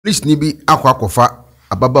Police ni bi akwakofa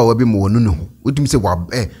ababa wa bi mo wonu ne ho wotumi se wa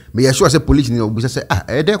me ye sure say police ni obusa say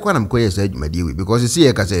dey kwa na mkoye say adwumade we because see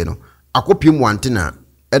ye ka say no akopiem wante na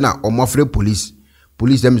na omofre police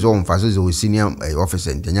dem so on faso so senior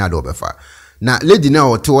officer ntanya do befa na lady na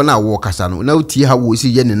o te wona wo kasa no na utie ha wo si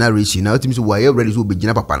ye ne narration na utimi se wa ye ready so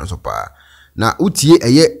begina papa no so pa na utie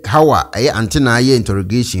eye hawa eye antena ye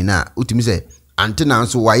interrogation na utimi se antena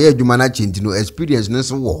so wa ye adwuma na chenti no experience no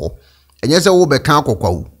so wo ho enye se wo be kan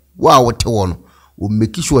akokwa wa wote wono o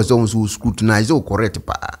make sure say so scrutinize o correct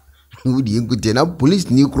pa we di ngute na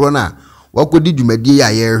police ni kro na wakodi dwumade ya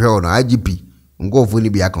ye hwe no IGP ngofo ni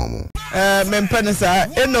bia kan mo mempene sa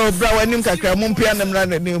eno bra wanim kakra mo mpia na mra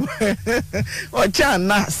nanim o cha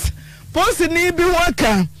nas posi ni bi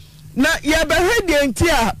waka na ya behwede enti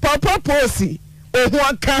a papa posi o ho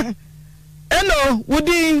aka eno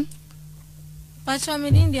wudi Pacho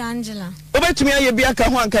medin di Angela. Obetumi aye bia ka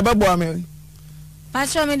ho anka bebo ame.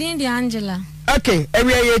 Pacho medin di Angela. Okay,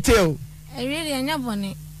 area yete o. Area de anya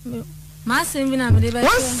bone. Masem bi na me de be.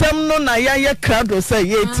 Wasem no na ya ye crowd say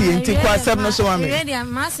yete enti kwa asem no so ame. Area de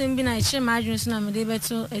masem bi na e ma adwun so na me de be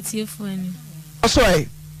to etiefu ani. So ai.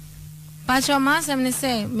 Pacho masem ne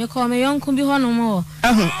say me ko me yonku bi ho no mo.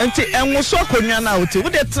 Enti enwo so akonwa na wote. Wo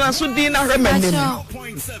de tran so din na hwemende.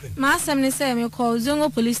 Masem ne say me ko Zongo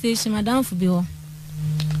police station madam fu bi ho.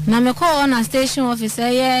 Na me call on a station officer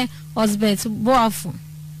ye Osbert Boafu.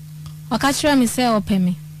 Okachira me say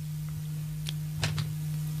opemi.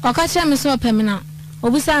 Okachira me say opemi na.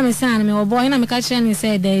 Obusa me say me boy na me kachira me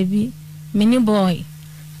say there be mini boy.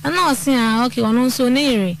 Ana osin okay ono nso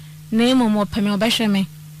ne yire na emo mo opemi obehwe me.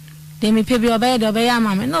 De me pebi obeye de obeye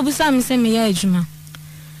ama me. Na obusa me say me ya adwuma.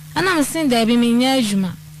 Ana me sin there be me nya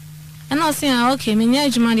adwuma. Ana osin okay me nya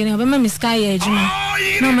adwuma de na obema me sky ya adwuma.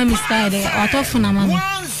 No me sky de otofu na mama.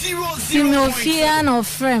 See me ofia no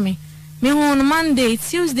frame me on Monday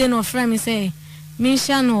Tuesday no frame say me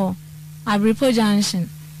sha no Abripo Junction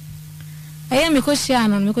aye me ko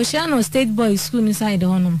share no State Boys School inside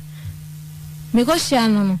honum me ko share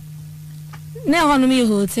no ne honum me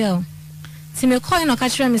hotel ti me call no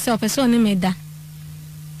catch me say person ni me da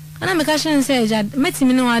ana me catch say ja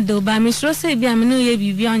metimi no ado ba me sure say bia me no ye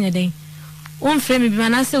bibi onye den on frame bi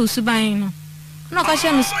na say usuban no no catch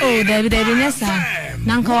me oh David nyesa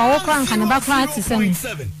nanka wa wokra nka ne bakra atisem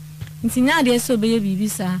ntinya de so beye bibi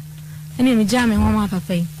sa ene me jame homa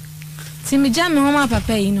papa yi ti me jame homa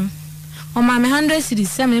papa yi no o ma me 100 cedis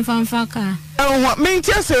sem fanfa ka me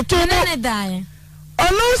ntia se to ne dai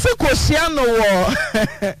ono se kosia no wo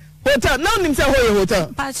hotel na nim se hoye hotel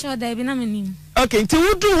pa cho da bi na me nim okay nti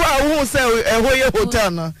wudu ho a wo se hoye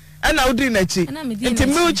hotel no ana wudi na chi nti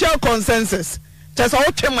mutual consensus Just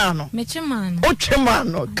Ochemano. Mechemano.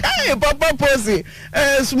 Ochemano. Kai papa posi.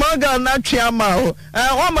 Small girl na chiamao.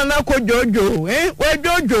 Woman na ko Jojo. Where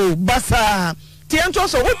Jojo basa. Tianto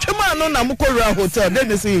so Ochemano na mukora hotel.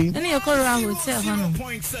 Then see. Any okora hotel hono.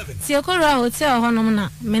 Ti okora hotel hono na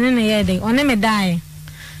menene yede. One me die.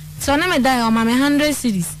 So one me die o ma me 100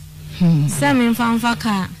 cedis. Same fanfa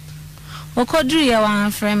ka. Okodru ye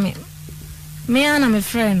wan frame. Me ana me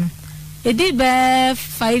friend. E did be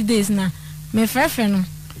 5 days na. Me friend no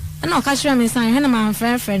na o ka kire me san he na my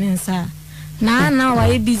friend nsa na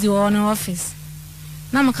why busy on office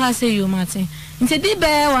na me ka say you Martin nti di be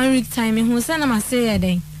 1 week time me hu say na ma say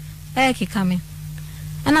den keka me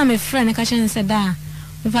na me friend ka kire say da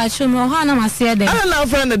me fa show me o ha na ma say den na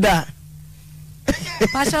friend da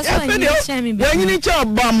pa so so ni che me be when you che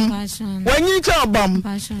obam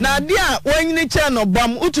na dia when you che no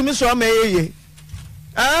bam utumi so ma yeye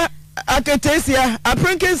aketesia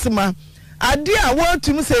aprenkesima ade a want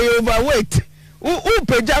to say overweight u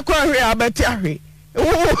peja kwa hwe abeti ahwe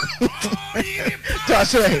to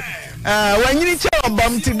so wanyini che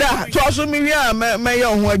obam ti da to so mi wi a me ye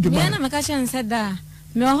ho adwuma na me ka che nse da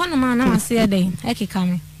me ho no ma na ma se den ekeka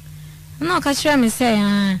me na o ka che me say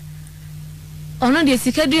ono de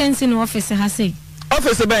sikadu ensi no office ha sei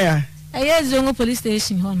office ben ya Zongo police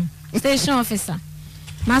station hono station officer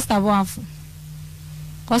master boafu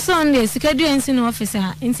Koso on the sikadu ensi no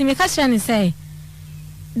officer inti me catch ni say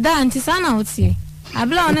da anti sana oti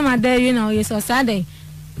abla one ma da you know yes osade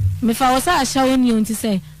me fa wosa asha woni onti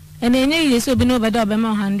say ene enye yes obi no beda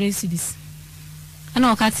obema 100 cedis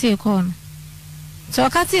ana okati e call no so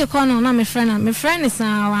okati e call no na me friend is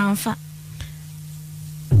wanfa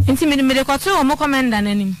inti me de kwato o mo commander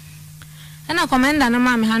nanim ana commander na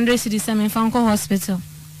ma me 100 cedis me fa nko hospital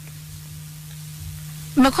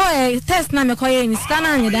Mekoye test na mekoye ni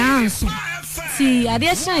scanner ni dance. Si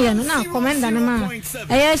addition ye no na commander na ma.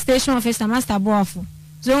 Air station officer master boafu.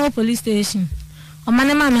 Zongo police station. O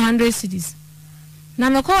mane ma me 100 cedis. na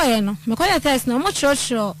me call ye no me call ye test no mo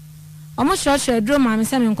church edro ma me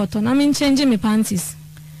se me nkoto na me change me panties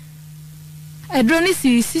edro ni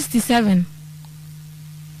 67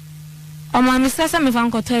 o ma me se me fa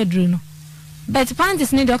nkoto edro no but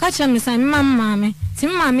panties ni de o ka che me say me mama me ti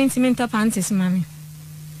mama ti me nto panties mama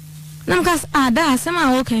na me kas ada se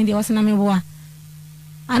ma o kan de o se na me bo a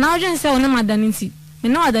ana o jen se o na madaniti me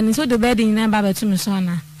no adaniti o do bed ni na ba betu me so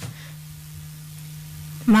na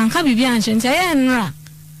manka bibi anche ntia ye nra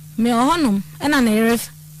me ohonum ena na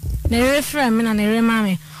reframe me na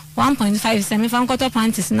remame 1.5 se me fa nkoto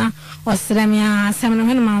panties na osere me asem no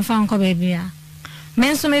henu man fa nko ba bia me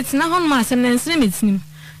nso metina honum asem na nsire metinim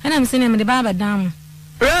ena me se ne me de ba dam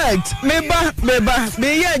right meba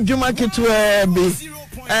me ye adwuma ketu be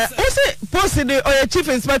ose post the or chief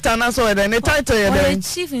inspector na so the title ye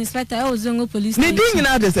chief inspector e ozongo police ni din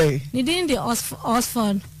na de say ni din the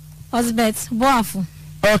Oxford Osbert Boafu.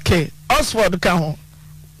 Okay, Oxford ka ho.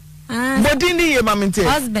 Bodi ni ye maminte.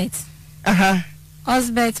 Osbert.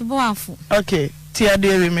 Osbert Boafu. Okay, tia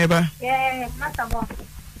de remember. Yeah, Master Boss.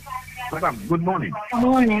 Madam, good morning. Good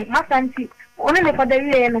morning. Master Auntie, only me for the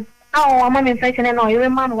real. Oh, I'm inflation and you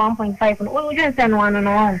man 1.5. We just send one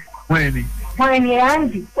no. When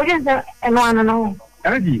Angie, we just send one no.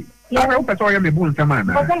 Angie, I hope I saw you me bun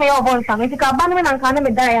samana. But me your boss, if you can ban me and can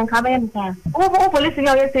me die and come in. Oh, police in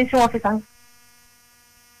your station officer.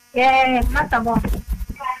 Yeah, Master Boss.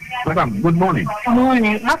 Madam, good morning. Good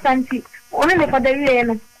morning. Master Auntie, only me for the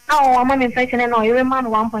real. Oh, I'm inflation and you man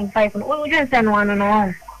 1.5. We just send one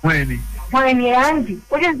no. When Angie,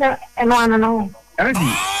 we just send one no. Angie, I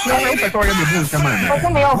hope I saw you me bun samana.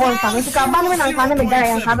 But me your boss, if you can ban me and can me die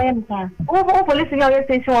and come in. Oh, police in your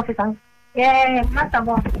station officer. Yeah, Master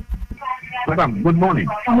Boss. Madam, good morning.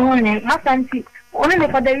 Good morning. Master Auntie, only me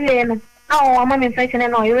for the real. Oh, I'm inflation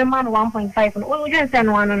and you man 1.5. We just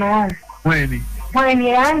send one no. When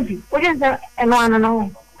Angie, we just send one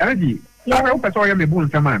no. Angie, I hope I saw you me bun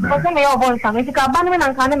samana. But me your boss, if you can ban me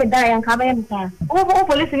and can me die and come in. Oh,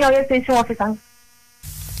 police in your station officer.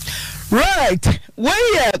 Right, when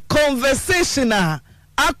ye conversational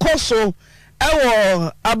akoso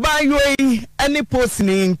ewo abayoi any post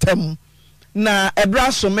ni ntem na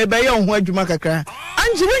ebraso mebe ye ho adwuma kakra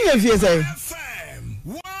Angie when ye fie say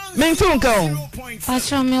mention ka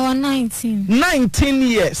Pacho me 19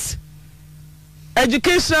 years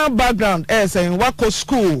educational background saying wako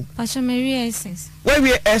school Pacho me SS where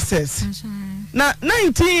we SS na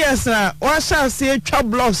 19 years na wa sha se twa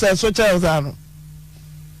blocks so child ano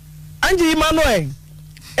Angie Emmanuel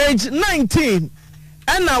age 19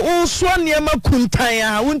 ana wo so niema kuntan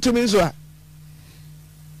a wontumi so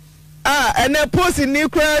and a post ni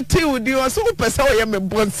kra ti udi o so pesa wo ye me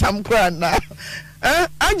bon sam kra na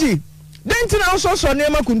Angie denti na so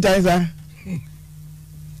niema kuntan za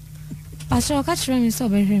Pacho ka chere mi so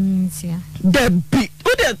be hwem ntia the bi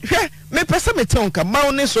wo de hwe me pesa me tonka ma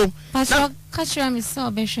wo ne so Pacho ka chere mi so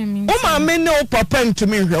be hwem ntia o ma me ne o papa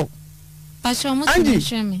ntumi hwe Pacho mo so be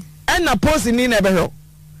hwem and na post ni na be hwe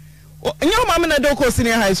nyo ma me na do ko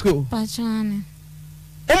senior high school Pacho ane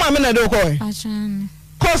o ma me na do ko Pacho ane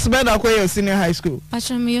course be na ko senior high school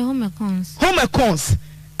Pacho me home econs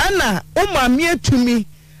ana o ma me atumi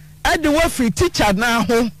ade wa free teacher na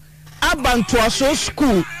ho abantu aso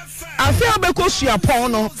school afi obeko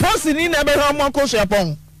suapon no post ni na be hwe mo ko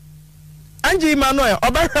suapon Angie Emmanuel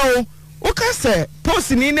obehwe o ka se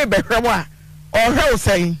post ni ne be hwe wa o hwe o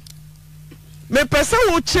sei me pesa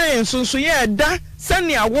wo chain sunsu ye da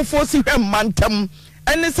sani awofo si hwe mantam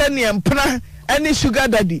ene sani empra ene sugar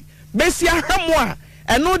daddy besi ahamo a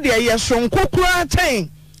eno de ye sonkokura chain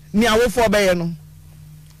ni awofo be ye no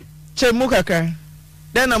chemu kaka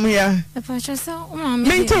den am here Pacho so o ma me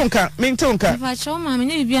mintonka Pacho o ma me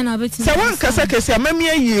ne bibia na obeti se wan kasa kesi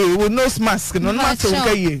amamie ye wo nose mask no na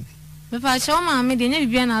tonka ye me Pacho o ma me de ne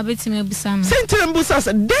bibia na obeti me busam sentre mbusa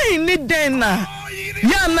se den ni den na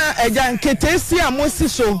ya na eja nketesi amosi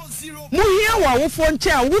so mu hia wa wofo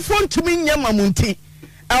nche a wofo ntumi nya mamunti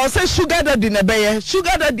I say sugar daddy na beye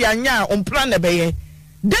sugar daddy anya ompla na beye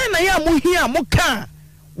den na ya mu hia mu ka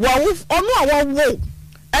wa wof ono a wo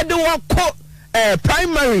e de wo ko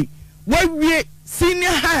primary we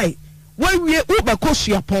senior high we ubako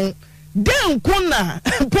suapon den kuna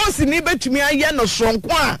post ni betumi aye no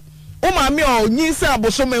sonko a o ma me o nyinsa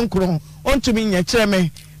aboso menkro ontumi nya kire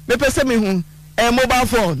me pese me hu mobile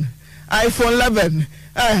phone iPhone 11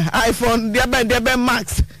 iPhone debe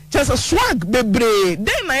max just a swag bebre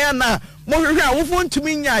den na ya na mo hwehwe a wo phone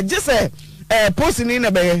tumi nya je se post ni na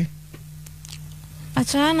be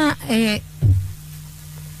Pacho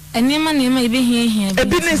enema ibe hia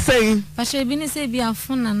ebi ni sei Pacho ebi ni sei bi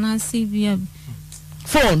afuna na sei bi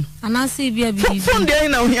phone anase bia bi phone dey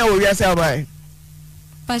na ohia wo wiase abai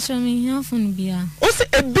pacho me here phone bia o se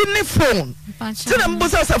ebi ne phone ti na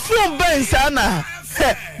mbosa sa phone ben sa na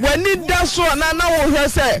wani da so na wo hwe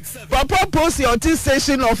se papa post your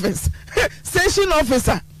station office station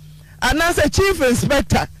officer anase chief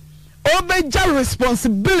inspector obeja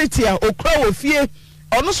responsibility a okra wo fie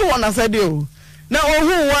ono so wona sa de o na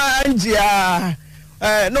ohu wa anjia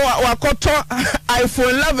no wakoto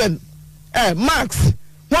iPhone 11 Max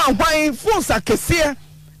hwan phone sakese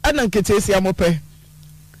ana nketesi amope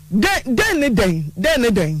den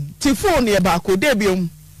ti phone ye ba ko de biom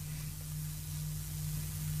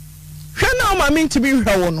hwana ma min ti bi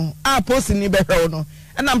hwa no a post ni be hwa no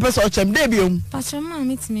ana mpesa o chem de biom pacho ma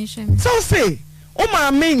mi ti me hwa so say o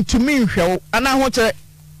ma min to min hwa ana ho kire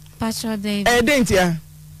pacho de dentia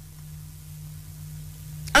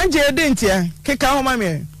anje dentia keka ho ma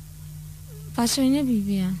me pacho nya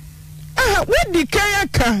bibia we di kaya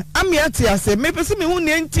ka amiati ase me pese me hu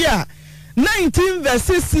ne ntia 19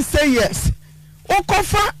 verses 6 years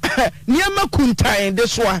okofa niema kuntan de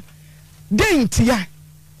soa dentia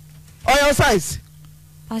oil size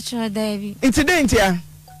pacho David dentia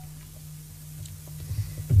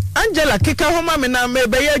Angela keka ho ma me na me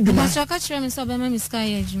be ya adwuma pacho ka kire me so be ma mi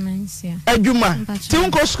sky adwuma nsia adwuma ti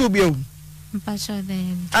unko school bi o pacho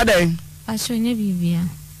David adai pacho nya bibia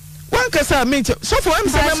wan kasa me so for am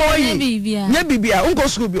say me mo yi nya bibia unko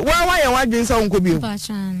school bi wa ya wadwen sa unko bi o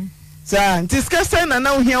pacho sa ntiskasa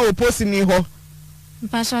na ohia o post ni ho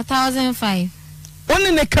pacho 1005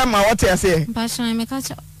 oni ne kama what you say pacho me ka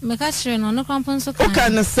kire no krampon so kan o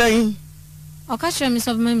kan say o ka kire me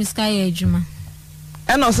so be ma mi sky adwuma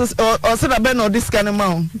and o se da be no this kind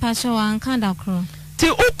ma o pacho wan kan da kro ti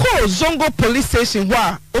uko Zongo police station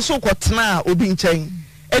wa o so kwotena obi nchen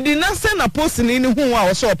edi na se na post ni hu a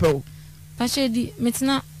o so opel pacho di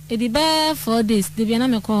metina edi ba 4 days de bia na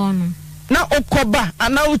me ko no na okoba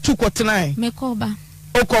ana utu kwotena me ko ba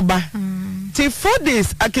okoba ti 4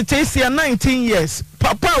 days akitesia 19 years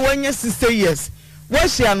papa wanya 60 years wa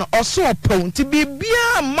hia no o so opel ti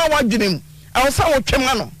bibia ma wadwenem a so wo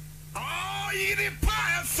twema no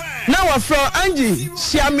na wa from Angie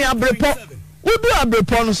Shiami Abrepo udu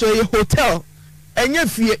Abrepo no so ye hotel enye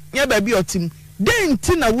fie nya ba bi otim den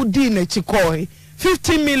ti na wudi na chikoi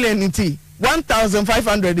 50 million nti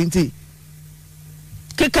 1500 nti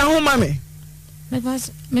keka ho mame me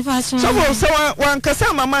fa so so wan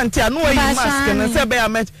kasa mama nti anu yi mask na se be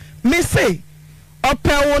amet me say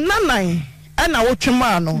opewo nanan ana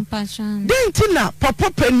wotwema no den ti na papa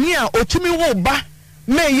pani a otumi wo ba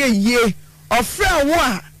me ye ofra wo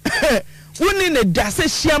a woni ne da se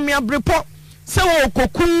Shiami Abrepo se wo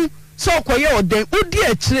kokun se okoye oden udi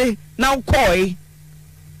akire na ukoi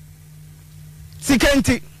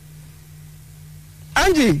sikenti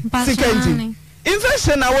Angie sikenti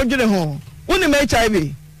infection na wodwene ho woni me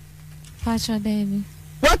HIV pacho David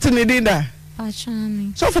what ni dinda pacho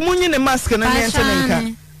ni so for munyi ne mask na ne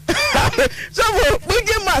nka so for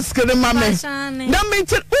munyi mask ne mame na me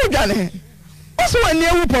ti udwane oso wani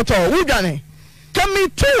ewu poto udwane kami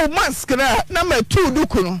two mask na me two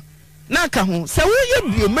duku no na ka ho se wo ye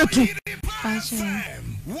bio metu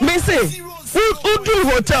me say u do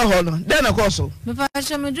hotel ho no den na koso me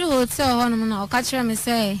pacho me do hotel ho no na o ka kire me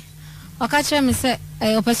say o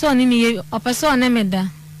person ni o person na me da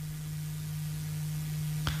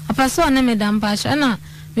o person na me da pacho na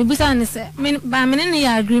me busa ni say ba me ni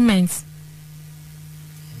agreement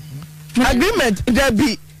there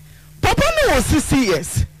be papa no was 6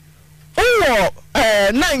 years oh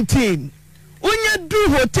 19 unya do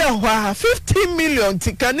hotel ho 50 million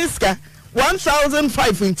tikaniska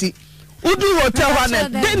 1005 nti udu hotel ho na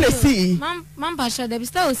denesi mam pasha de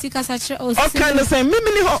bista o sika sache o o kan say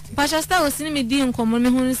mimini ho pasha sta o sini me di nkomo me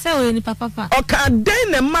hu se o ye ni papa o ka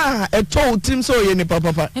den na ma eto tim so o ye ni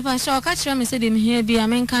papa me pasha o ka kire me se de me hia bia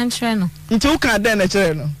me kan kire no nti o ka den na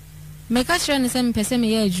kire no me ka kire ne se me pese me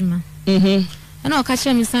ye adwuma ana o ka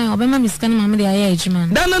kire me san obema me sika na ma me de aye adwuma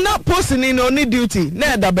dan na post ni no ni duty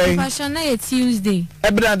na da ben pasha na ye Tuesday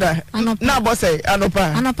brother na boss say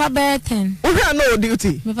anopa be 10 o hia no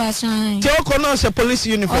duty me pasha ti o ko no she police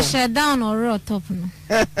uniform o she down or top no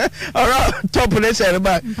or top le she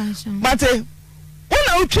ba mate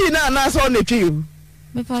una utwi na so na twi you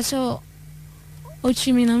me pasha o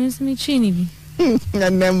chi mi na me chi ni bi na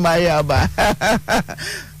nemma ya ba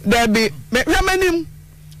there be me remanim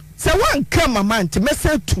se wan kama man ti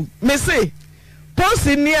mesetu me say post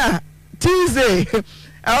ni a Tuesday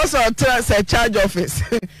I also tell say charge office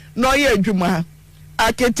no ye adwuma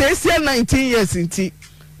aketesia 19 years nti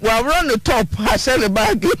wa run the top ha share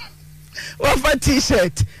bag wa fa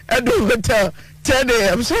t-shirt edu hotel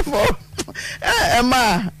 10 am so for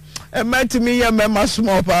Emma to me, a member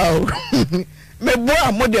small power. Me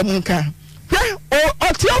boy, modern car.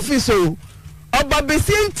 Or the officer, or Baby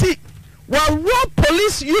Sinti, while raw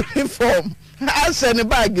police uniform. I send a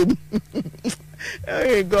bag.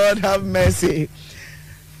 Oh, God have mercy.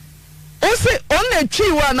 Ose on a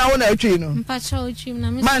tree one now on a tree no. Mpacho tree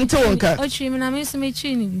na me. Mantonka. O tree na me so me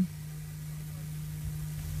tree ni.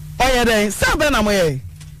 Oya den sabe na mo ye.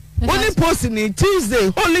 Only post ni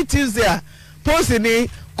Tuesday, Holy Tuesday. Post ni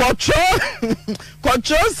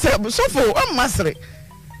control so for o masre.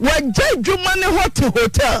 Wa jadwuma ne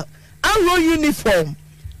hotel. Aro uniform.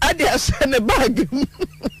 Ade asene bag.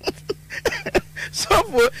 So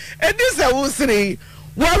for and this I will say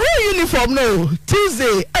Wari uniform no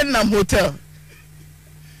Tuesday and hotel.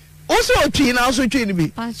 Also tree na also tree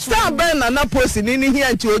bi. Star ben na post ni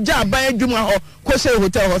here to oja ban adwuma ho ko say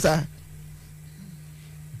hotel ho sa.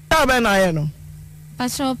 Star ben na ye no.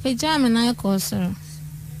 Pacho pajama na ko sir.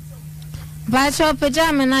 Pacho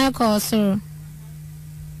pajama na ko sir.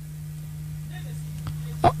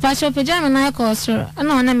 Pacho pajama na ko sir.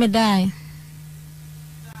 Ana na me die.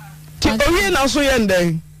 Ti oye na so ye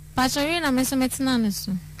ndai. Pacho na me so metina ne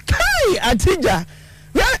so. Kai atija.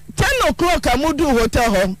 10 o'clock amudu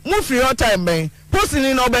hotel ho. Mu free hot time ben. Post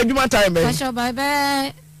ni na obadwuma time ben. Pacho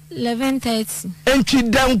bye 11:30.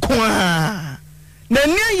 Entwi dan kwa. Na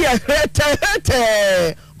nia ye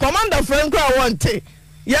hete. Commander Frank I want.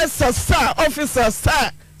 Yes sir, officer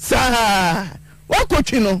sir.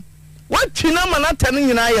 Wakotwi no. Watwi na manata ni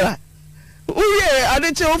nyina yera. Uye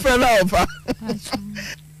adeche wo fela ofa.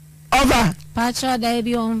 Over. Pacho da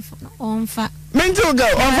bi on fa. Mental go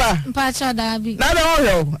over. Pacho da bi. Na da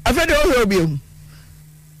ohio. Afede ohio bi.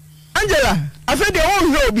 Angela, afede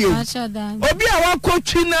ohio bi. Pacho da. Obi a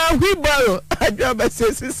wakotwi na wheelbarrow. Adwa ba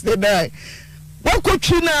 69.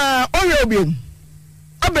 Wakotwi na ohio bi.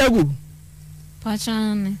 Abegu. Pacho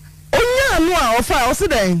ne. Onya anu a ofa o se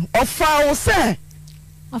den. Ofa o se.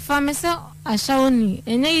 Ofa me se asha oni.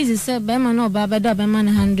 Enye easy se be ma na oba beda be ma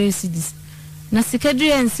na 100 cedis. Na sikadru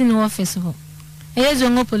ensi no office ho. Eye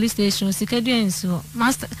Zongo police station sikadru ensi ho.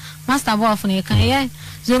 Master boy ne kan ye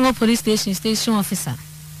Zongo police station officer.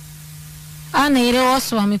 Ana ire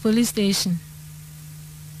also am police station.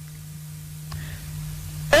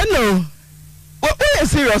 Hello. What are you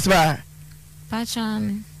serious ba?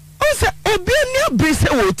 Pachan. O se obi ni abrise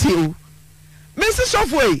woti o. Mrs.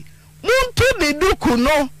 Softway, muntu de duku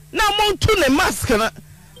no na muntu ne mask na.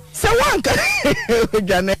 Se wanka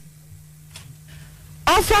jane.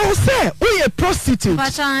 Afa say we a prostitute.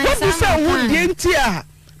 What you say who the entia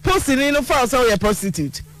posting in the file say we a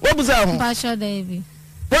prostitute. What was that? Pacho Davy.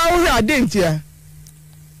 Well we are dentia.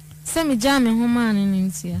 Say me jam me homa in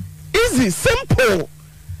entia. Easy, simple.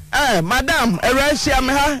 Madam, erashia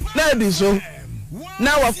me ha na di so.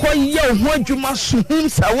 Na wakwa ye ho adwuma suhum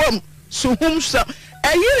sawam, suhum sa.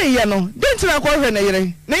 Eyire ye no, dentia kwa hwe na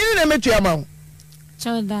yire. Na yire na metua ma wo.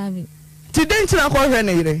 Cho Davy. Ti dentia kwa hwe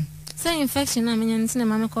na yire. Say infection na menya ntina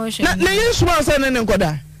mama ko hwe. Na yesu ma say ne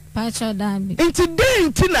nkoda. Pacho Davy. Inti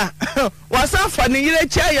dentina wasafa ne yire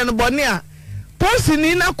chia ye no bone a. Posi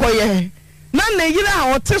ni na koye. Na ne yire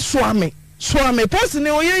a wote soame. Soame posi ni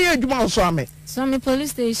oye ye adwuma soame. So me police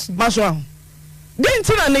station. Maso.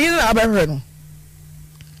 Dentina ne yire na abehwe no.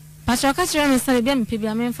 Pacho ka kire me say bia me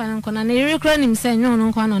pebia me mfa nko na yire kra nim say nyon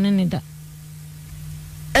no nko na ne da.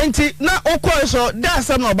 Enti na okọ so da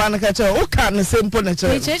asem no ba na ka che o ka ne sempo na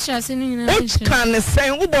che. Cheche ase ni nyina. O ka ne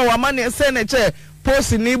sen wo bo wa ma ne sen na che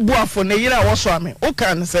posi ni buafo ne yire a wo soame. O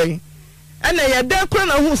ka ne sen. Ana ya da kra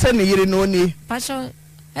na hu se ne yire no ni. Pacho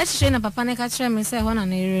eche na papa ne ka kire me say ho na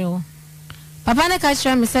ne yire wo. Papa ne ka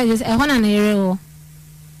kire me say ho na ne yire wo.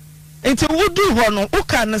 Enti wudu ho no o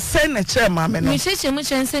ka ne sen na che ma me no. Me cheche mu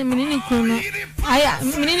chense minini kru no. Aya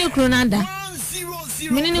minini kru na da.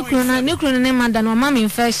 Minini kru ne manda no mama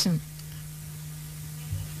infection.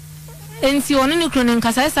 Enti oni ni kru ne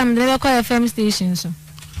nkasa sam de ko FM station so.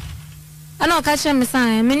 Ana o ka kire me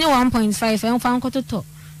say mini 1.5 en fa nkototo.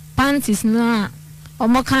 Panties na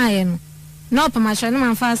omo kan ye no. Na opa ma hwe no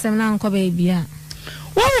man fa asem na nko ba bia.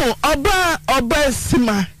 Wo oba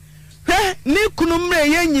sima. Hwe ni kunu mre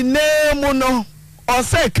ye nyina mu no. O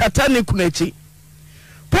se kata ni kunu echi.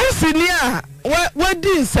 Posi ni a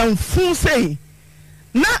wadi nsamfu sei.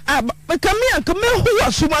 Na kamia kame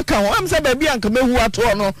huwa suma kan am se ba bia kame huwa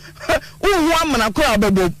to no. Wo amana ko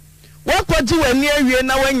abebo. Wakwaji wani awie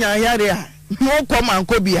na wanya yare a. Mo ko man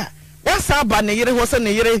ko bia. Wasa ba ne yire ho se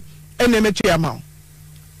ne yire enemetu ya ma.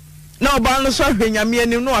 Na oba no so hwe nyame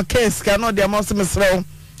ani no case ka no de ma so mesrew.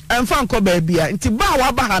 Emfa nko ba bia. Nti ba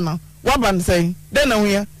wa ba ha no. Wa ba ne sei. De na hu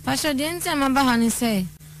ya. Pastor de nti ama ba ha ne sei.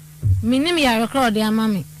 Minim ya record ya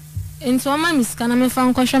mama. into my miskana me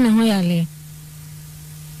found question me hoyale.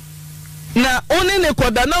 Na oni ne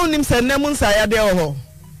koda na onim se nemu nsaya de ho.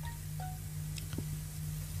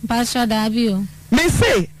 Pastor Dabio. Me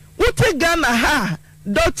say, wote Ghana ha,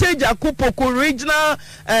 Dr. Jakupoko regional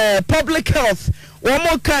public health.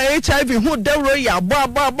 Womo ka HIV hu dewro ya ba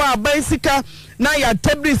basika na ya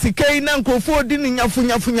tabri sika na nkofo di ni nyafu.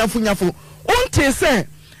 Unte say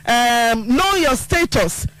know your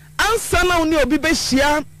status. Ansa na oni obi be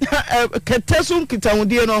hia ketesu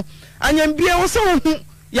nkitawudie no. Anyambia wo se hu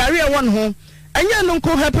yare e won ho. Anya no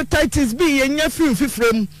nko hepatitis B yenya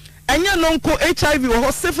fifrem. Anya no nko HIV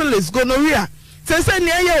wo syphilis gonorrhea. Say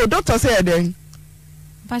ni aye o doctor say den.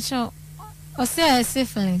 Pacho o say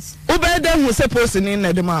syphilis. O be dem hu say post ni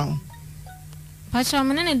na dem a. Pacho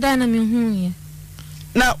me ne dan na me hu ye.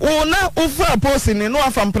 Na o fa post ni no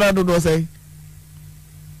afam prado do say.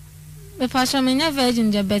 Me pacho me nya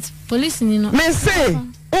virgin jabet police ni no. Me say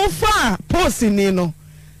o fa post ni no.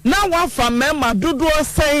 Na wa fa mema dodo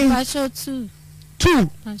say. Pacho 2.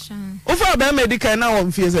 Pacho. O fa be medical na wo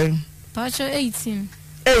mfie say. Pacho 18.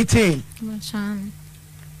 Pacho.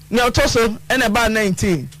 Ni otoso ene ba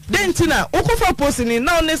 19. Dentina ukofa post ni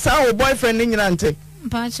na oni sa o boyfriend ni nyina nte.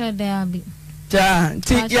 Pacho there abi. Ja,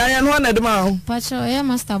 ti ya no na de ma o. Pacho e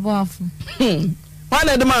master boafu. Wa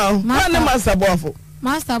na de ma o. Wa na master boafu.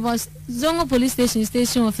 Master boss Zongo police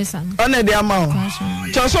station officer. Ona de ama o.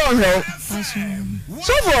 Choso ohwe.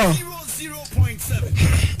 So for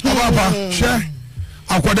 0.7. Papa, share.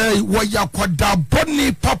 Akwada waya kwada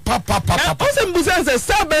boni papa. Ose mbuza se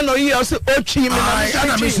sabe no yi ose otwi mi na. Ai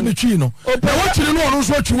ana mesi ni twi no. Na watwi no ono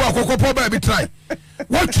so atwi wa akokopo ba bi try.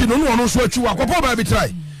 Watwi no ono so atwi wa akokopo ba bi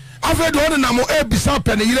try. Afedo ono na mo ebisa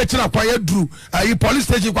pe ne yire kira kwa yaduru ayi police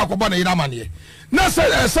station kwa akobo na yire amane. Na se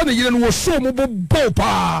ne yire no wo so mo bo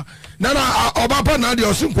pa. Na oba pa na de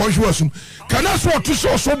osin ko hwe osum. Kana so otu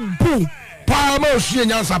so bo pa ma osie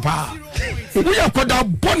nyansa pa. Wo yakoda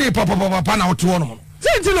boni papa na otu ono.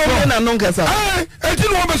 Senti no be na no kasa.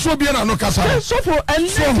 Enti no be so be na no kasa. So for enne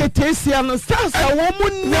tetesia no stars a wo mu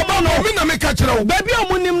nim no. Me na me ka kire wo. Ba bi o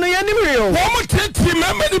mu nim no ye nim re o. Wo mu tete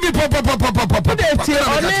me me bi papa. De ti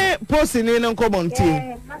one post ni no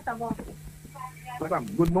komonti. Madam,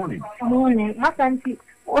 good morning. Morning. Masanti.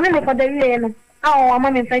 One ne for the way no. Ah,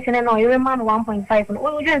 mama infection no. You man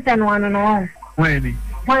 1.5. We just say no no. When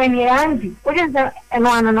Andy. We just say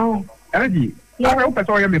no. Andy, I hope I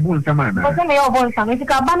saw you me bun sama na. Because me your voice am. If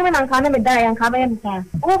ka ban me na kan me die and ka be me kan.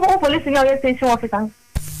 O police ni o station officer.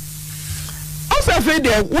 Ose fe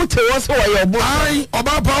de wo te wo so wa your boy. Ai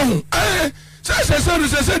oba pa hu.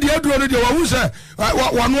 Se de aduro no de wa hu se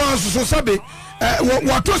wa no asoso sabe.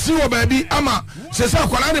 Wa to si wo ba bi ama se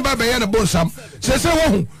akwala ne ba be ye ne bonsam. Se wo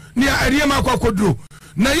hu ni ariye ma kwakoduro.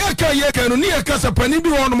 Na yeka no ni yeka sa pani bi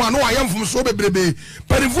won ma no wa yamfom so bebrebe.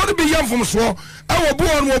 Pani fo bi yamfom so awo bu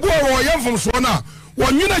won wo yamfom so na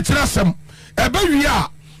wonwina kirasem ebe wi a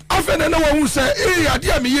afene na wo hu se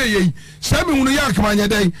ade a me ye se me hunu ya kamanya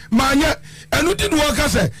dai manya enu di no ka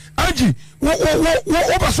se aji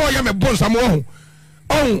wo ba so ya me bonsam wo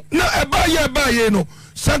hu na eba ye no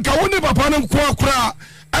sanka woni papa no ko akura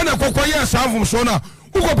ana kokoye sanfom so na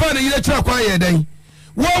ukopa na yire kira kwa ye dai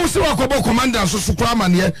wo se wakobo commander so kura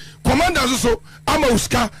mane commander so ama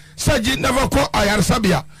uska saji never ko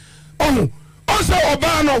ayarsabia onse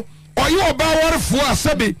oba no oye oba warfo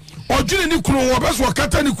asabe ojune ni kunu wo beso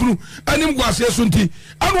kata ni kunu anim gwase so nti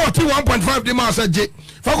anu oti 1.5 de ma saje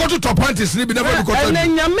fa go to top panties ni bi never ko to na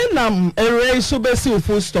nyame nam ere so be si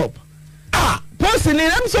full stop posi ni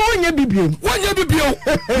am so onye bibio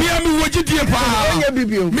mi ami wogidie pa Onye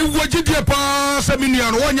bibio mi wogidie pa se mi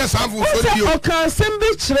nuano onye sanfo so bio o kan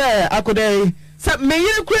sembi kire akodai se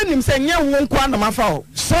meyire kura nim se nya wo nko na mafa o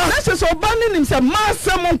na se so ba ni nim se ma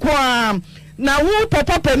sem nko a na wo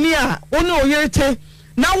papa pani a wo ne oyerete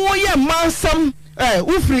na wo ye ma sem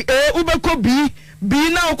ufri ubeko bi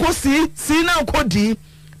na ko si na ko di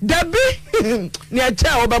dabi ni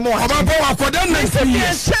acha obamo obabo akoda 19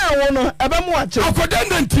 years acha wo no obamo acha akoda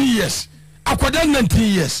 19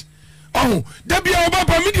 years dabi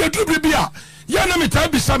obaba mi de dubri bia ya na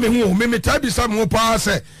metabisa me hu me metabisa me hu pa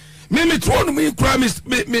se me tro no me kura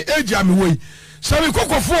me age am we se me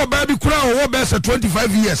kokofo oba bi kura wo be se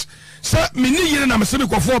 25 years se me ni yire na me se me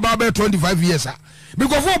kokofo oba be 25 years a me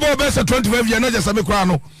kokofo oba be se 25 years na je se me kura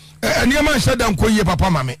no eniema nheda nkoyie papa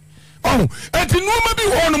mame eti numa bi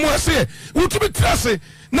ho no mo se utumi trase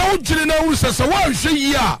na ujire na urusese wa hwe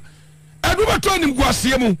yi a adu beto nim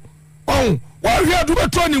guase mu wa hwe adu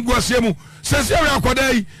beto nim guase mu sese ya akoda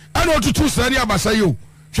yi ana otutu sani abasa yi o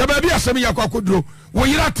hwe ba bi asem ya kwakoduro wo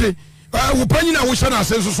yirate wo panyi na wo hye na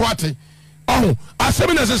asenso so ate oh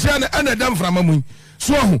asemi na sese na dam frama mu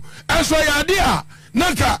so oh enso ya ade a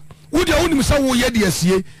nanka wode wonim sa wo ye de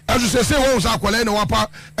asie enso sese wo sa akwala na wapa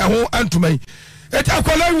ho antumai eta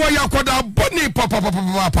akwala wo ya koda boni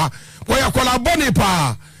papa wo ya kola boni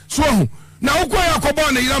pa so oh na wo kwa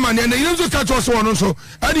yakobo na yirama ne yinzo ka cho so no so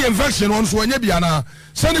ani infection won so anya bia na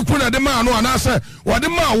sani kuna de ma no ana se wo de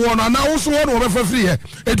ma wo no ana wo so wo no be free he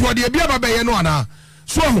etu wo de bia ba be ye no ana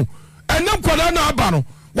so ho enam kwala na aba no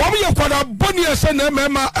wo me yakoda boni ese na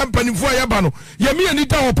mema ampanifo ya ba no ye me ani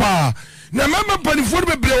ta ho pa na mema ampanifo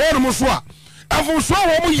be bre wo no so a afo so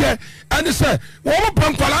wo mo ye ani se wo mo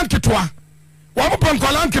pankwala nketoa wo mo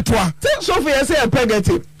pankwala nketoa think so for say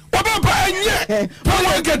negative Obaba enye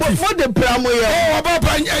negative for the pramoye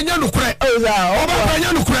obaba enye nukure obaba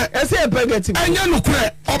enye nukure ese negative enye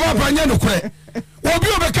nukure obaba enye nukure obi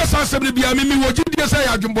obeka sansem ne bia mimi wogidie say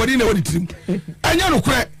adwumbodi na woni tirim enye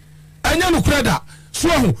nukure da so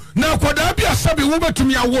hu na koda bia sabe wo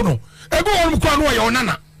betumi awo no ebi won kwa no ye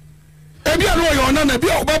onana ebi anu ye onana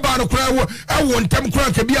bia obaba no kura wo ntem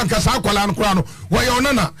kura ke bia nkasa akwala no kura no wo ye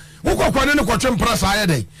onana wo kokwane ne kwotwe mprasa aye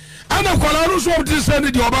dai ana kwala no so obti se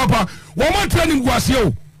ne di obapa wo ma training guase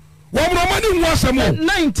o wo mo ma ni nwasem o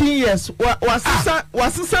 19 years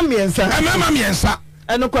wasisa miensa emema miensa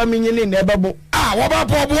eno kwa minyini na ebabo wo ba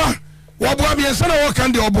wo boa miensa na wo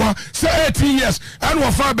kan de oboa se 18 years ana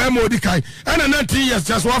wo fa ba ma odikai ana 19 years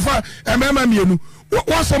just wo fa emema mienu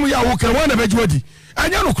wo som ya wo kan wo na beji wadi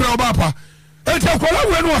anya no kura obapa eti kwala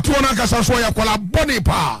we no oto na kasa so ya kwala boni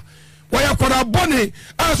pa wo ya kwala boni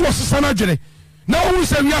aso sisa na dwere na wo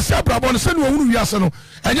se wiase abrabon se no wonu wiase no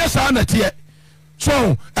enye sa na tie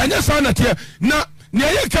so enye sa na tie na ne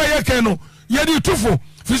ye kai no ye di tufo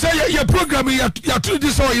fi se ye program ya to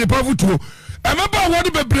this so ye pavutuo emeba wo de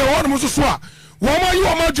bebre wo no so a wo ma yi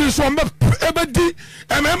wo ma dwe so ebedi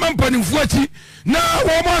emema mpanimfu achi na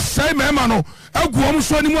wo ma sai mema no agu wo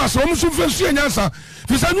so animu asa wo so fesu enyansa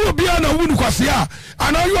fi se no bia na wunu kwase a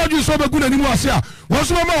ana yo dwe so begu na animu ase a wo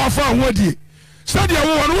so ma wafa ho adie sadia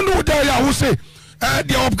wo no da ya wo se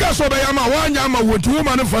the obgaso be yama wanya ma wonti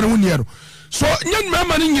wo no fa no niero so nyen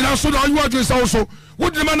mema ni nyina so na onwa dwe sa so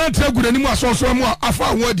wodi ma na tra gu nanimu aso mu afa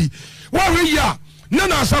ho adi wo hwe ya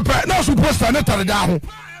na asapa na so poster na tare da ho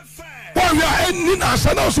wo hwe ni na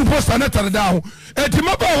asa na so poster na tare da ho eti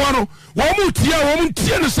maba wo no wo mu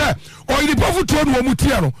tie no se Oyerepa futuo no wo mu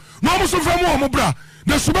tie no no mo so fa mu wo mu bra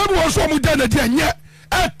na subabu wo so mu da na dia nye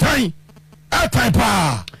etan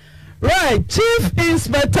pa. Right, Chief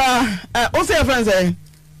Inspector, what's your friend say?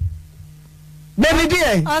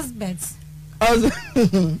 Benedict. Osbert.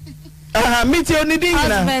 Meet you Nidin.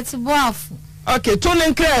 Osbert Boafu. Okay,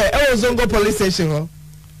 Tony Clare, Zongo Police Station.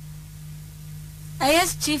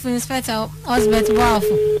 Yes, Chief Inspector Osbert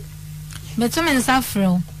Boafu. But two men suffer. I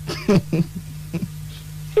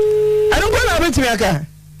don't go to meet me.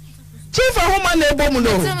 Chief, a woman neighbor,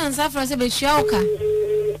 no. Two men suffer, say, but you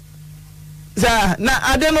za na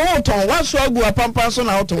ade no hoton wa so agu apampa so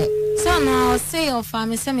na hoton so na say of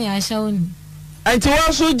me say me ashawo ni anti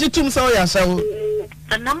wa so gitum say o yashawo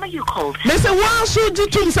the number you called me say wa so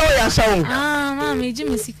gitum say o yashawo ma me ji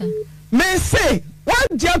musika me say wa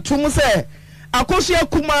giatum say akoso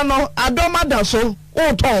akuma no adoma da so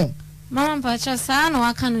hoton mama pacha sa na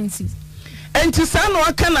wa kan nti enti sa na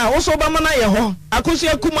wa kan na wo so ba ma na ye ho akoso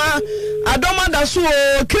akuma adoma da so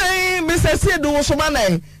kren me say se do wo so ma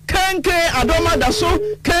na kenke adoma da so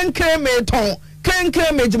kenke meton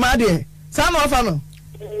kenke mejimade san ofa no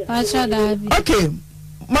pacha dabi okay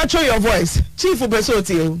match your voice chief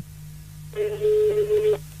obesoti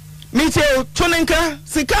miteo tuninka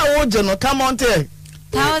sika wo je no come on te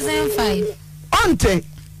 1005 onte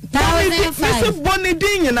 1005 se boni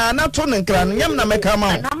din na na tuninka no nyam na meka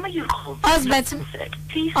ma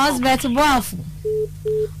Osbert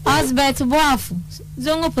Boafu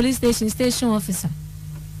Zongo Police Station officer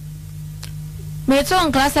me to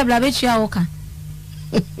on class abla be chia woka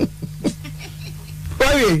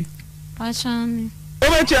oye pacha ni o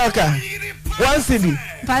be chia woka 1 cedi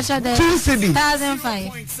pacha de 2 cedi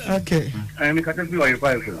 1005 okay mi ka tell you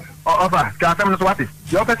Oyerepa ofa ka tam no so what is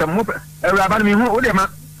your person mo ewra ba mi hu o de ma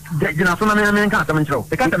gina so na me kan tam nchiro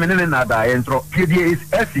e kan tam ne na da e ntro kidie is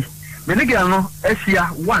esi me ne gina no esia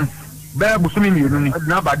once be busumi mi enu ni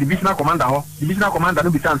na ba divisional commander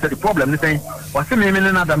no be say the problem ni say o se me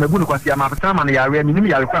na da mabu no kwasi ama pata ma na yare mi ni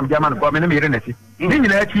yare from German go me ne me yare nati ni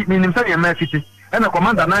nyina achi mi nim say me ma fiti e na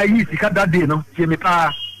commander na yi sika that day no tie me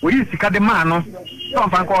pa o yi sika de ma no so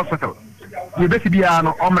fan ko hospital ye be si bia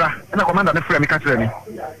no omra e na commander ne frɛ me ka kyerɛ me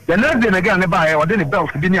the next day na ga ne ba e o de ne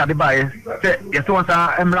belt bi ni ade ba e say ye so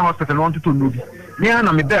onsa emra hospital no want to no bi ni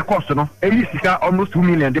na me be cost no e yi sika almost 2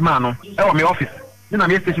 million de ma no e wo me office ni na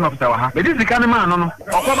me station officer wa ha me dis kan man no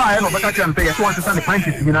okoba aye no beka kire mpe so wan sesa ne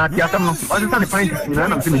pints ni na ti atam no wan sesa ne pints ni na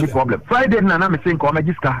me say me problem Friday na me say ko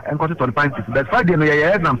magiska enko to the pints but Friday no ye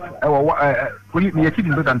exams police me chief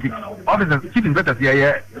inspector officer chief inspector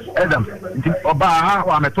ye exams oba ha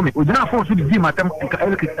wa meto me ogina phone so di matem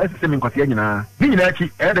system nko tie nyina ni nyina chi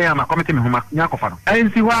e dey am committee me homa nya kofa no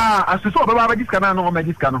ensi wa asuso oba magiska na no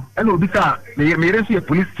magiska no e no bi sa me resu ye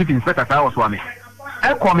police chief inspector sa wo so ame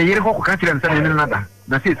e ko me yere ko kan kire nsa ne nada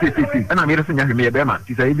na see na me resu nya hwe me be ma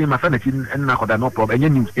ti say even ma fa na chi na koda no problem enye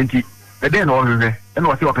news enti the day no hwe e no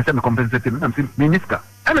wase o kase me compensate na me minister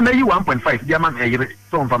and me yi 1.5 dia ma me yere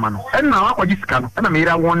so mfa ma no and na akwaji sika no na me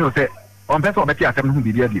yere won no say on person obeti asem no hu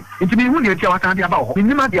bi dia bi nti me hu ne tia watan dia ba ho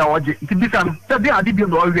ni ma dia oje nti bisa no say dia ade bi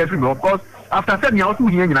no hwe free me of course after said me also hu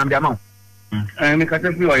nyina me ama me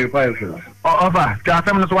kase fi Oyerepa so over ka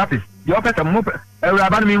asem no so what is the person mo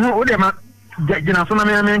ewura me hu o de ma gina so na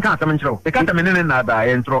me kan asem nchiro e ka ta me ne na da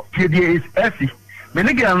e ntro dia is esi me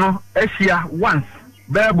ne gina no ehia once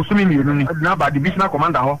Bear Busumi, now by divisional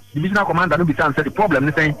commander, no be said the problem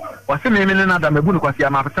is saying, was same minute that Mabunu was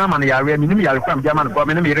Yama Sam and Yari, minimum from German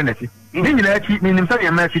government, Mirenesi, meaning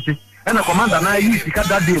City, and a commander now used to cut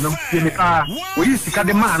that day, no, we used to cut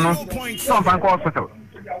the man, no, some fan hospital.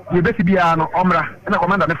 You better be an Omra, and a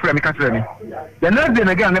commander the frame country. The next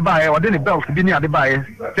day again, the buyer, or then the belt to be near the buyer,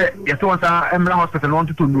 say, yes, once Emra Hospital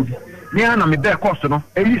wanted to move. Near me there cost, no,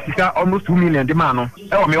 a used to cut almost 2 million demand,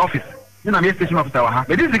 or my office. You know, me station officer ha.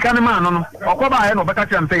 But this is the kind of man no. Okoba aye no beka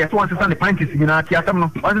kire mpe so wan sesa ne pints ni na ti atam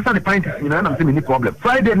no. Wan sesa ne pints ni na me say me ni problem.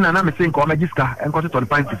 Friday na me say ko magiska enko to the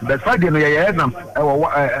pints. But Friday no ye exam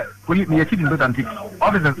police me chief inspector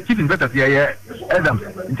officer chief inspector ye exam.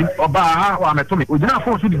 Nti oba ha wa meto me. Ogina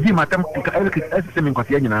phone so di matem system enko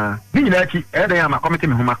tie nyina. Ni nyina chi e dey am committee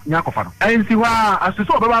me homa nya kofa no. Ensi wa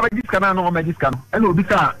asuso oba magiska na no magiska no. E no bi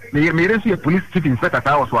sa me resu ye police chief inspector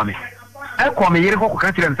sa wo so ame. I come here ko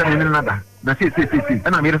kan kire nsa ne nada na see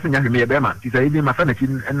na me resu nya hwe me be ma ti say even ma fa na chi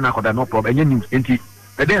na koda no problem enye news enti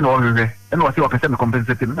the day no hwe e no wase o kase me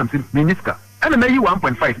compensate na me minister and me yi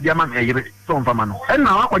 1.5 dia ma me yire so mfa ma no and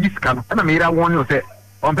na akwaji sika no na me yire won no say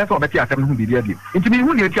on person obeti asem no hu bi dia bi enti me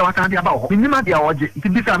hu ne tia watan dia ba ho minima dia oje enti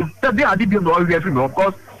bisa no say dia ade bi no hwe free me of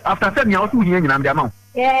course after said me also hu nyina me dia ma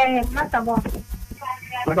master boss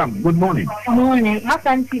madam good morning master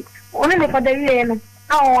anti one me for the way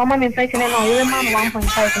oh, I'm infection and all. You're man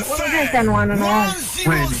 1.5. What is it? And one and all.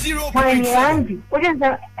 When you're Andy, what is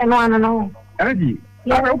it? And one and all. Andy,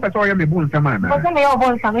 I hope I saw you. Me born some man. What's the mayor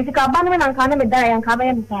born some? If you can't ban me and can't die and come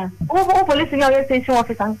in. Oh, police in your station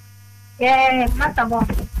officer. Yeah, master boss.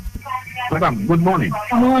 Madam, good morning.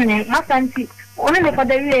 Morning, master auntie. Only me for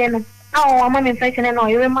the way. Oh, I'm infection and all.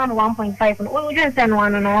 You're man 1.5. What is it? And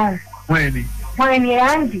one and all. When you're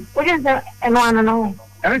Andy, what is it? And one and all.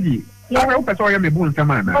 Andy. I hope I saw you. Me born some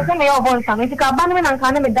man. What's the mayor born some? If you can't ban me and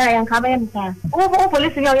can't die and come in. Oh,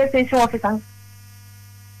 police in your station officer.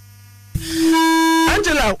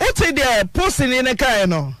 Angela, what's the posting in a car?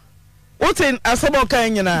 No, what's in a sabo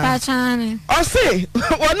kanyana? Bachani. I say,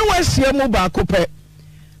 one was here Mubakupe.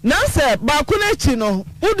 Now, sir, Bakunechino,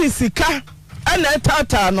 Udisika, and a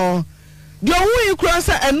tata no. The only you cross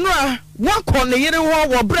and no, walk on the yellow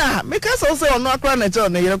wall, bra, because also on not run at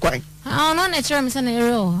on the yellow quite. I don't know, it's a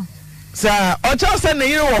hero. Sir, or just send the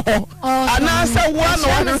hero. Oh, and I said, one,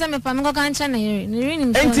 I'm a pamigo can't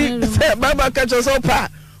say, Baba catches opa.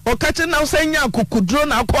 Or catching now saying, could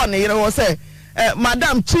drone our corner, you know, say,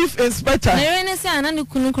 Madam Chief Inspector. There is an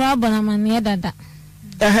couldn't crab on a man near that.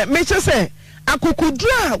 Mitchell say, I could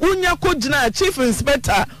draw, Unya Kujna, Chief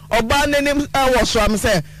Inspector, or Barnum, I was from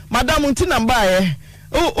say, Madam Untina Baye,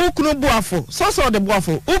 Ukunu Buafo, so the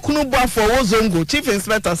Buafo, Ukunu Buafo, Ozongo, Chief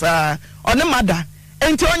Inspector, sir, on the mother,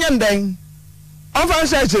 and Tonyan Dang, of our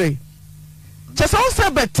surgery. Just also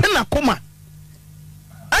betina kuma.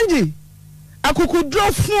 Angie. I could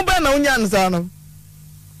draw from Banana.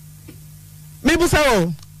 Maybe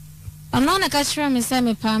so. I'm not a catcher, Miss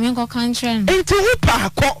Sammy Pamigo country. Ain't you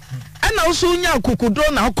parko? And also now could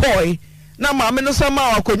draw now coy. Now, Mamma, no summer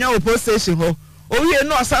or Conya post station ho. Oh, you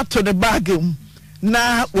know, us up to the bargain.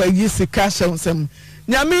 Now, where you see cash on some.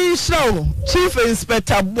 Yami show, Chief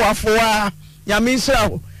Inspector Boafoa, Yami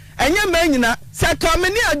show. And your man,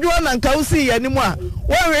 Sakamini, a drone and Kausi anymore.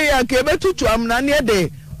 Where you came to Amnania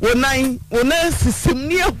day. Wonai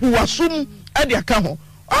simnia huwasum adi akaho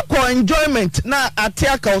akọ enjoyment na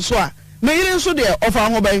atiaka oso a me yire nso de ofa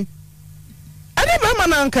ho ban ade ba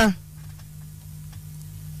mananka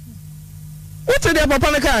wote de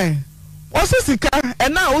papa ne kan osisika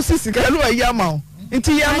na osisika lu ayi ma o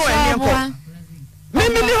nti ya no ene ko me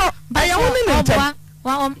ni ho aya ho ni nta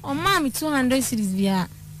wa o ma mi 200 series bia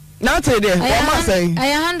That's it there. What am I saying?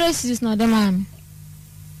 I 100 cities no the man.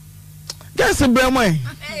 Guess Bremwe.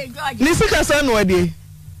 Nisika san no dey.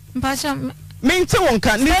 Mpasha Minti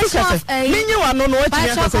wonka nisika say. Minyi wa no what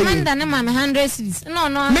you say. Commander na man 100 cities.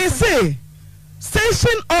 No. Me say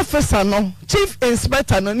station officer no, chief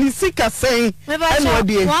inspector no nisika say. Me ba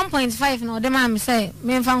 1.5 no the man say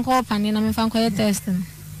me fan call pani na me fan call testing.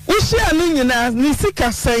 Ushia no nyina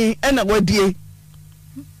nisika say na wadie.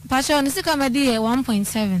 Pasha nisika me dey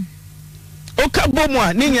 1.7. Oka bomu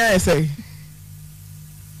a ni nya say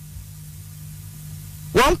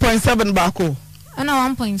 1.7 bako. Ana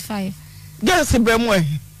 1.5. Guess Bremwe.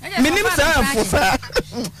 Minim sa afo sa.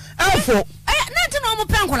 Afo. Na ti no mo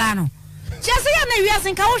penkola no. Chese ya na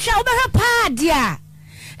wiase nka wo hwa wo behwe pa dia.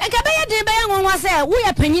 Enka be ye den be ye nwanwa se wo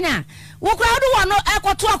ye panyina. Wo kura do wo no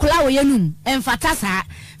ekoto akola wo ye num. Emfata sa.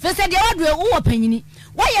 Fe se de wadu wo panyini.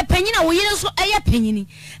 Wo ye panyina wo yire so eye panyini.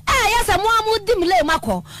 Ya se mo amu dimle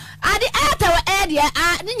makọ. Ade ata wo dia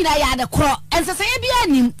ni nyina ya de kro. Ensese ye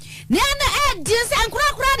bia nim. Ne na di se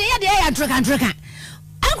ankura de ye de ya ntroka.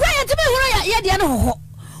 Ankura ye tibe huro ye de na hoho.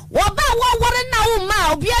 Woba wo wore na wo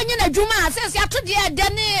ma obi anyi na dwuma asese ato de de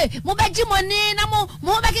ne mo beji moni na mo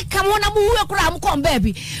be keka mo na mo hu ekura mo kom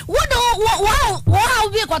baabi wo ha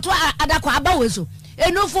obi kwato adakọ aba weso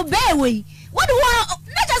enofo bewe wo de wo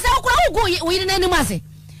na cha se okura wo go yiri na nim ase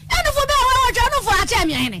enofo be wo twa enofo acha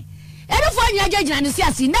mi hene enofo anya jagina ne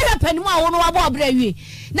siasi na hwe panimu a wo no waba obra wie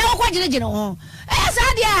na wo kwagine ho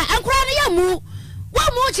sa dia ankura ne yamu wo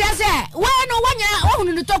mu che se wo no wanya wo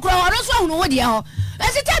hunu ni tokro wo so hunu wo de ho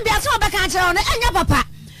esi tambia so baka kire no enya papa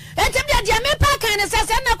entembia dia me pa kan ne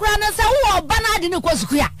sese na kura no se wo ba na de ne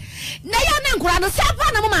kwasukua na ya na nkura no se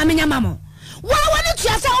pa na mo ma menya mamo wo ne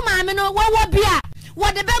tua se wo ma me no wo bia wo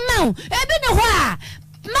de be ma ebi ne ho a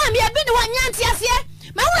ma me ebi ne wo nyanti ase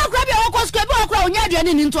ma wo kura bia wo kwasukua bi wo kura onya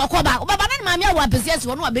aduane ni nto akoba wo baba na ma me awo apese ase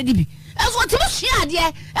wo no abedi bi eso ti hia de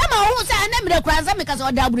e ma wo se na me kura nza me ka se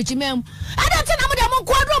o da buruchi mem adante na mo de mo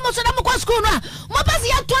kwadro mo so na mo kwa school no a mo pase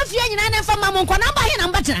ya to afia nyina na fa ma mo nkwa na ba he na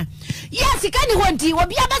mbetena yes kani honti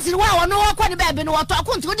obi abasiri wa wo no wakọ ne ba be no wato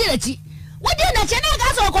akonto odi rachi wodi na chene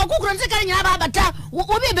ga so ko kukuru nse kani nyina ba bata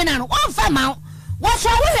obi be na no won fa ma wo so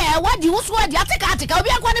wo he wadi wo so wadi ateka obi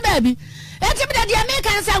akọ ne ba bi enti bi de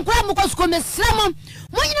America nsa nkura mo ko school mesra mo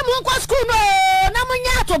nyine mo ko school no na mo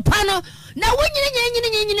nya to pa no na wo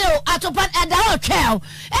nyine o atopa ada o twel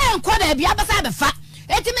enko ba bi abasa be fa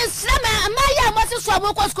enti mesra ma ya mo se so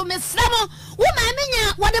mo ko school mesra mo wo ma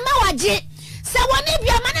menya wode ma waje se woni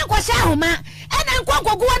bia ma ne kwhya homa ena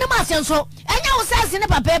nkwankwagu woni ma senso enya wo sase ne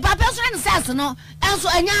papa so ne sase no enso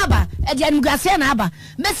enya aba e dia nugase na aba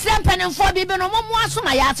mesra mpanenfo bi no mo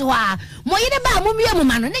asoma ya ate ho a mo yire ba mo mie mo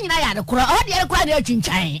ma no ne nyina ya de koro o de koro de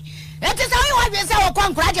atwinchan enti se wo wa se wo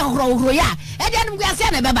kwankora je horo ya e dia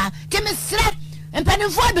nugase na beba ke mesra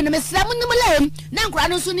mpanenfo bi no mesra mo nim lem na nkora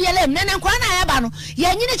no so ne yelem na nkora na ya ba no ye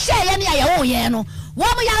nyine hye ye ne ya wo ye no wo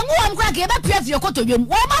mo ya ngu am kra ke ba pia fie kotodwem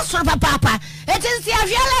wo ma soro papa etinsi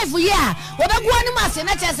ahwe life ye a wo be guo ni mase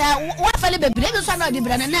na chese wo afale bebre bi so na de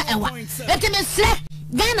brana na ewa etimesre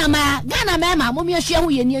Gana ma mo mi ahwe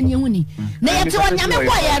hu ye ni hu ni na ye te onyame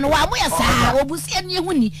kwa ye no wa mo ye saa obusie ni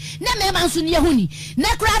hu ni na me ma nso ni hu ni na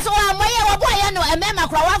kra so wa mo ye wo boy ye no me ma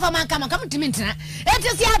kra wa fa man kama kam timi ntena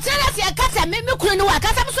etisi atena se kasa me kunu ni wa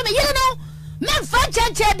kasa so me yire no me fa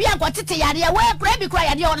chenche bia kwatete yare we kra bi kra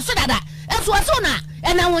yare wo so dada enso so na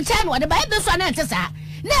ena won cha no de ba be so na ntesa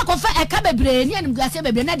na akofa eka bebre ni anim gase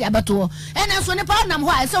bebre na de abato ena so ne pa nam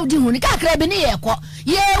ho a se odi hu ni kakra bi ni ye ko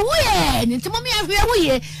ye wuye ni timo mi ahwe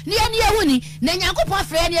wuye ni ye hu ni na nyankopon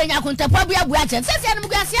afre ni nyakontapa bu abu ache se se anim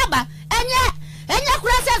gase aba enya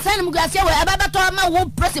kura se anim gase we ababato ma wo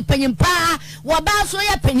presi panyimpa wo ba so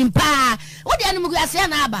ye panyimpa wo de anim gase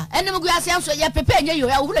na aba anim gase so ye pepe enye yo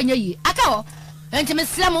ya wo hura enye yi aka ho enti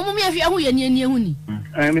mesra mo mi ahwe wuye ni hu ni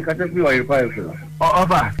mi ka te fi Oyerepa ifo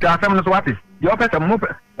ofa ka asem no so wati yo pese mo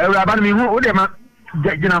ewraba no mi hu o de ma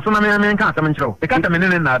gina so na me kan asem nkyerɛw e ka ta me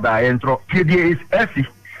ne na da ye ntro kidie is esi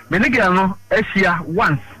me ne gina no ehia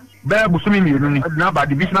once be busumi mi ni na ba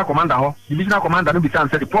divisional commander no bi san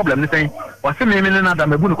say the problem ne say wa se me ne na da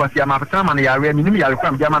mabu no kwasi ama afta ma na yare mi nim yare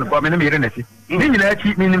from German ko me ne me yare nasi ni nyina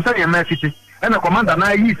achi mi nim say ye ma fiti e na commander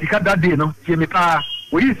na yi sika that day no tie me pa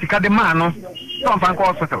o yi sika de ma no so fan ko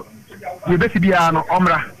hospital you be bia no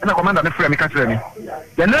omra na commander ne frɛ me ka kyerɛ me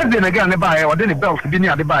the next day again ne ba ye o de ne belt bi ni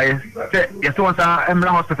ade ba ye say yes one sa emra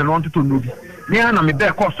hospital no to no bi ni na me be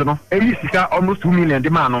cost no e yi sika almost 2 million de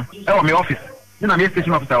ma no e wo me office ni na me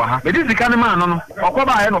station officer wa ha me di sika ne ma no no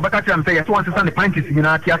okoba ye no be ka kyerɛ me say yes one sa ne pints ni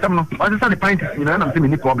na ti asem no one sa ne pints ni na me say me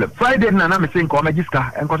ni problem Friday na me say nko ma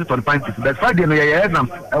jiska enko to the pints but Friday no ye exam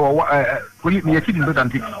e wo police me chief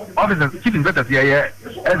inspector officer chief inspector ye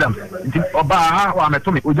Adam nti oba ha wa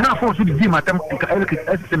meto me ogina fo so di matem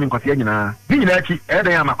ese me nkwase nyina bi nyina achi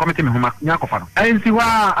eden ya ma committee me homa nya kofa no ensi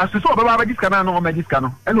wa asuso oba ba jiska na no o magiska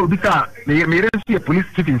no e no obi ka me resu police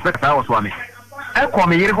chief inspector wa so ame e ko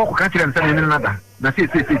me yire ko ka kire nsa ne nada na si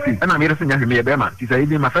e na me resu nya me be ma ti say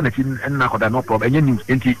ni ma fa na chi na koda no problem enye news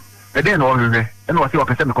enti e den no hwe e no wase o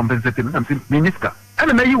pese me compensate na me minister e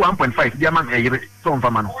na me yi 1.5 dia ma me yire so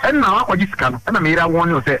mfa ma no e na wa ko jiska no e na me yire won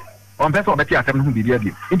no se on person obeti asem no bi dia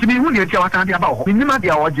bi nti me hu ne tia watan dia ba ho ni ma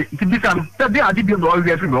dia oje nti bisa no se dia adi bi no o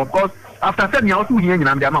free me of course after 7 years so hu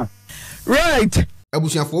nyina dia ma right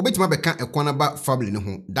abusuafo obetima beka ekonaba family ne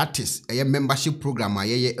ho, that is a membership program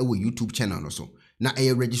ayeye ewo YouTube channel no so na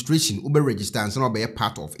a registration ube register and so be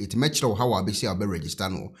part of it metro how abesi ube register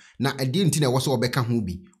no na edi nti na wo so obeka ho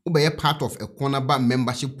bi ube part of ekonaba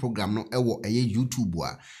membership program no ewo YouTube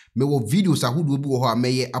a mewo videos ahodo bi wo ho a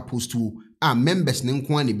meye apostu a members ne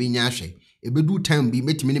nko an be nya ahwe ebedu time bi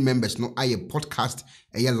metimi ne members no aye podcast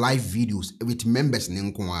live videos with members ne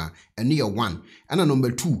nko a ene ye 1 and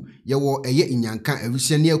number 2 ye wo inyanka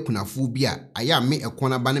awisia ne akunafo bi a aya me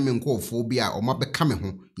ekonaba ne me nkofo bi a o mabeka me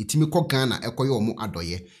ho yitimi ko Ghana ekoye omo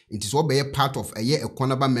adoye nti so be part of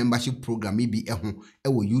ekonaba membership program bi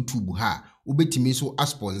ewo YouTube ha ubetimi so a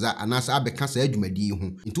sponsor anasa abeka sa adwumadi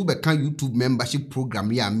ho nti ubeka YouTube membership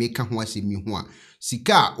program ya meka ho asemi ho a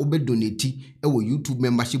sika obedonate ewo YouTube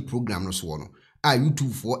membership program no so no a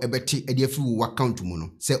YouTube for ebeti ediafi wo account mu no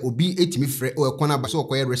se obi etimi frɛ o ekona ba so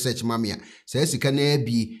okoye research mamia se sika na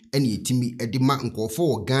bi ene etimi edima nkofo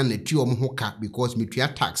wo Ghana tuo mo ho ka because metua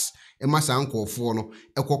tax ema sa nkofo no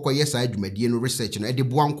ekokoye sa adwumadi no research no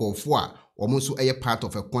edeboa nkofo a omonso part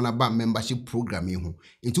of ekonaba membership program yi ho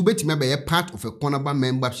nti betimi be part of ekonaba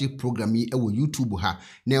membership program yi ewo YouTube ha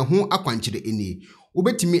na ho akwankyere eni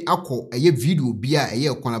ubetimi akọ video bia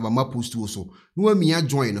ekonaba ma post wo so no amia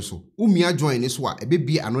join no so umia join so a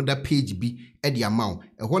ebebi another page bi e amount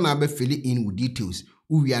ho na be fill in with details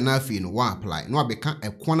uwia na afi no wa apply no abeka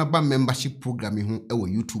ekonaba membership program yi ho ewo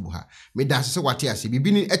YouTube ha me da se wate ase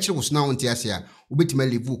bibi ni ekire wo so na wonte ase a ubetimi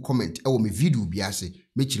leave comment ewo me video bi ase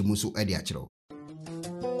me kire mu so e de akire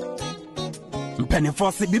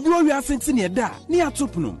Penifose bibi owi asenti ne da ne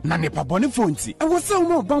atopno na ne pabone fonti e wo se wo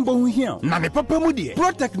ma bambo hu hia na ne papa mu de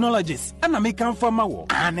Pro Technologies ana me kan fama wo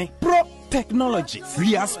ane Pro Technologies.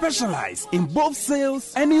 We are specialized in both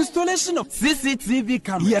sales and installation of CCTV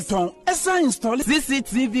cameras. Yeton, esa install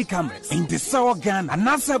CCTV cameras in the South Ghana and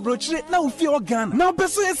NASA brochure now fear Ghana. Now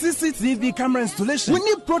pursue CCTV camera installation. We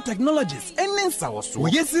need Pro Technologies and then South.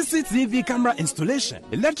 We have CCTV camera installation,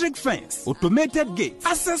 electric fence, automated gate,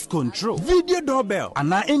 access control, video doorbell,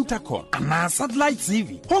 and our intercom, and our satellite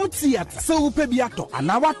TV, home theater, so we pay biato, and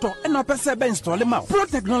our water, and our person install them out. Pro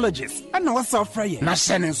Technologies and our South Fryer. Na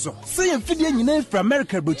shenenso. Say fidie nyina from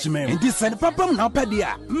America brochime ndi send papam na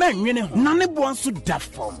opedia man nwene ho na ne bo anso da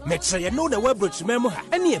form me kye no the web brochime mu ha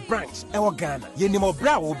ene e branch e wo Ghana ye ni mo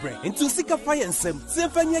bra wo bre nti sika fire nsem se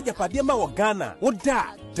fanya japade ma wo Ghana wo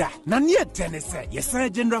da na ne tenese yes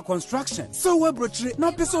general construction so web brochire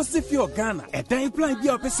na peso si fi Ghana e dan plan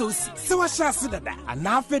bia peso si se wa sha se dada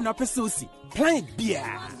ana fe na peso si plan bia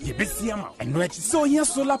ye besia ma eno echi so here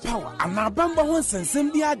solar power ana bamba ho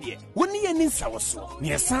nsensem bia de woni ye ni nsawoso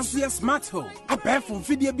ne sanso ye smart home abefo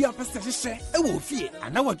video bia pese hye e wo fie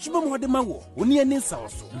ana watwuma mo de ma wo woni ye ni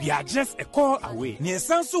nsawoso we are just a call away ne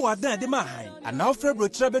sanso wadan de ma han ana ofre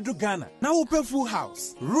brochire bedu Ghana na wo pe full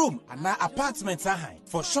house room ana apartment ahan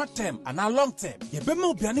for short term ana long term ye be ma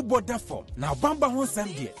obiane border form na bamba ho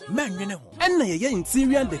nsem de manwene ho enna ye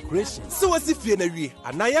interior decoration so wasi fie na wie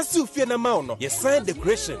ana yesu fie na ma no yes sign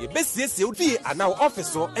decoration ye besiesie odi ana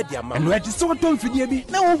office o e di ama no edi so tom fidie bi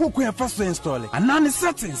na wo hokun e fa so install ana ne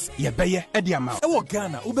settings ye beye e di ama e wo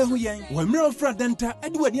Ghana wo be hu yen wo mira fra denta e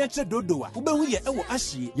di wani a che dodowa wo be hu ye e wo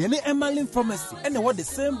ahie ye ne Emalin pharmacy e na wo the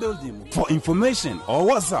same building for information or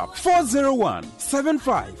WhatsApp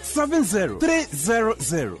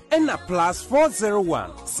 401-7570-300 and a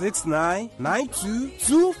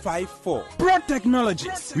 +401-6992-254. Pro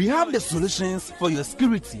Technologies. We have the solutions for your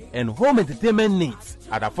security and home entertainment needs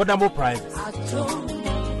at affordable prices.